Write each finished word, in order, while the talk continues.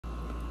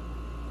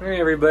Hey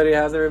everybody,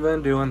 how's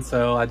everyone doing?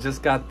 So I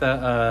just got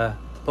the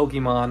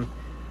Pokemon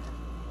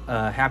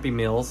Happy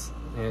Meals,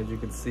 as you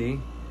can see.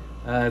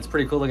 It's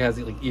pretty cool. It has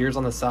like ears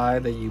on the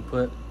side that you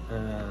put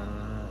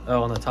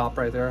on the top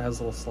right there. It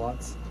has little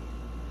slots.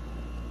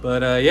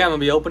 But yeah, I'm gonna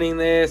be opening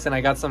this, and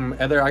I got some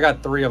other. I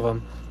got 3 of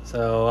them,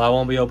 so I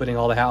won't be opening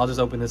all the. I'll just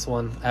open this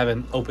one. I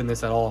haven't opened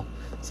this at all,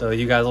 so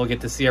you guys will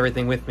get to see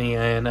everything with me.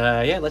 And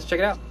yeah, let's check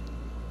it out.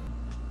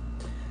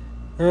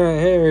 Alright,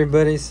 hey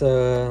everybody,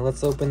 so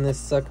let's open this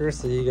sucker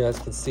so you guys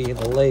can see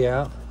the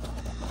layout.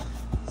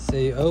 So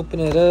you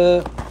open it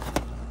up,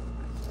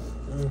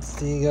 let's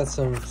see, you got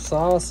some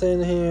sauce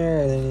in here,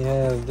 and then you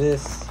have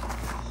this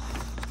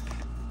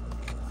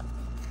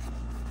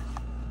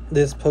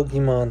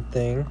Pokemon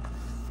thing,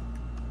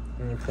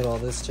 and you put all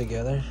this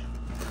together.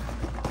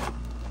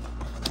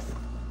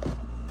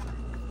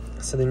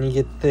 So then you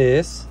get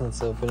this.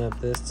 Let's open up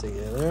this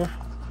together.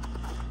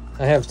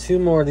 I have 2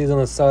 more of these on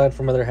the side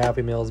from other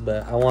Happy Meals,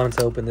 but I wanted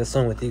to open this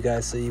one with you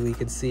guys so we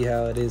could see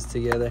how it is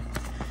together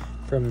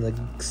from the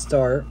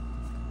start.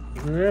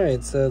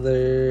 Alright, so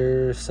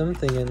there's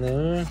something in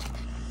there.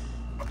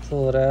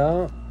 Pull it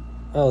out.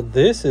 Oh,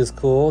 this is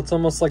cool. It's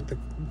almost like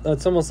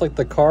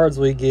the cards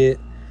we get.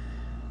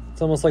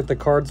 It's almost like the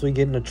cards we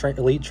get in a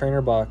Elite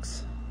Trainer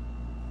box.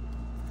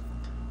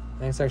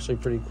 That's actually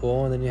pretty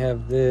cool. And then you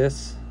have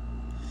this.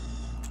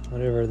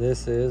 Whatever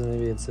this is,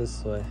 maybe it's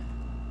this way.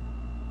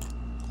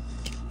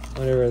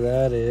 Whatever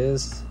that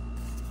is.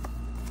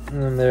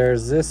 And then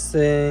there's this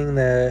thing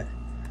that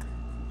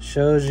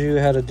shows you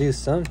how to do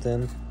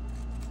something.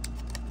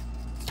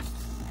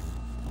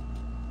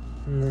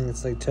 And then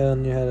it's like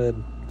telling you how to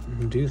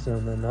do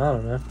something. I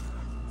don't know.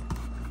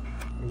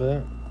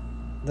 But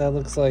that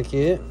looks like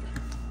it.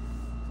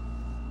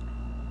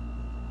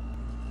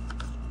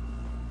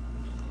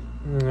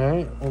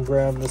 Alright, we'll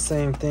grab the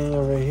same thing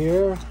over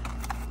here.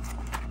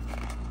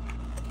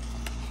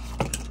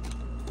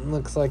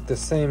 Looks like the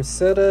same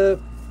setup.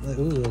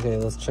 Ooh, okay,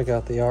 let's check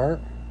out the art.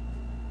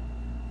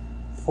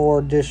 4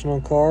 additional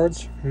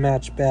cards.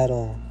 Match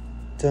battle.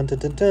 Dun dun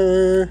dun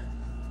dun.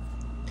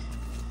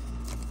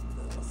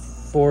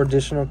 4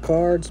 additional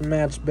cards.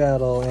 Match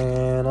battle.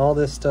 And all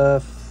this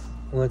stuff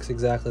looks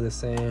exactly the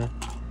same.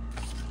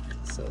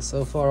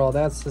 So far all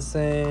that's the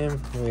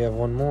same. And we have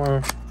 1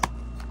 more.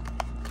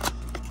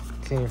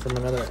 Came from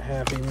another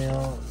Happy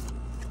Meal.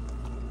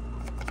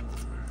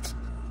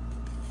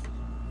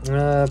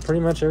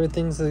 Pretty much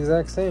everything's the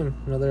exact same.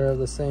 Another of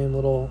the same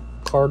little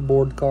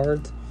cardboard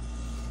cards.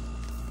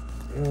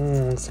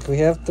 Looks like we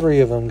have 3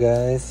 of them,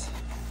 guys.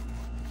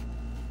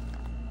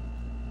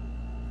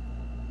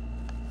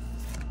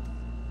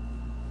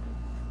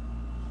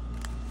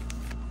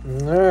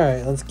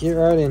 Alright, let's get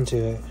right into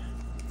it.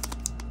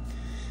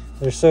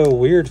 They're so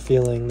weird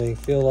feeling. They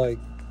feel like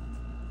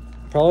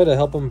probably to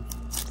help them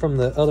from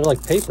the other,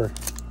 like, paper.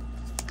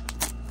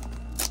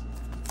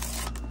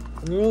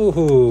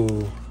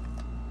 Ooh.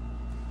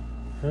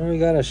 And we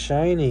got a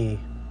shiny.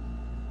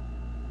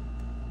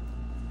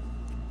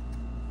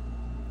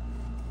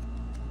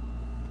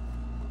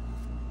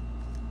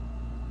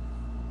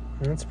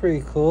 That's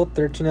pretty cool.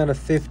 13 out of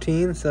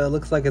 15, so it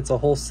looks like it's a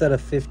whole set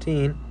of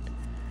 15.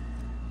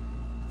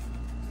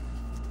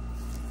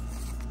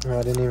 Oh,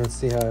 I didn't even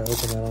see how I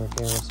opened that on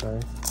camera, sorry.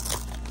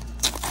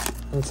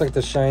 Looks like the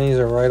shinies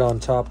are right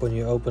on top when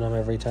you open them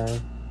every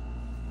time.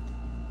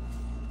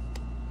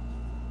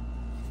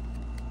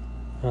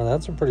 Oh,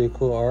 that's a pretty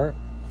cool art.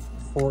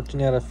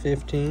 14 out of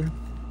 15,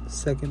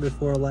 second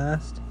before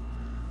last.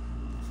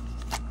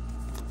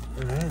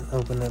 Alright,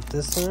 open up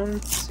this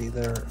one. See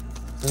there,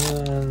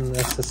 and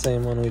that's the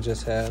same one we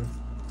just had.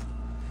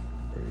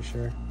 Pretty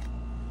sure.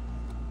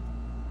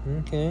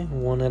 Okay,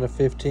 1 out of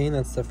 15,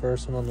 that's the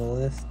first one on the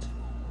list.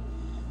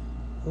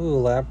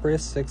 Ooh, Lapras,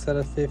 6 out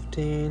of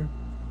 15.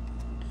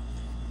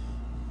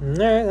 Alright,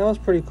 that was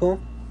pretty cool.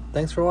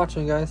 Thanks for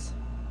watching, guys.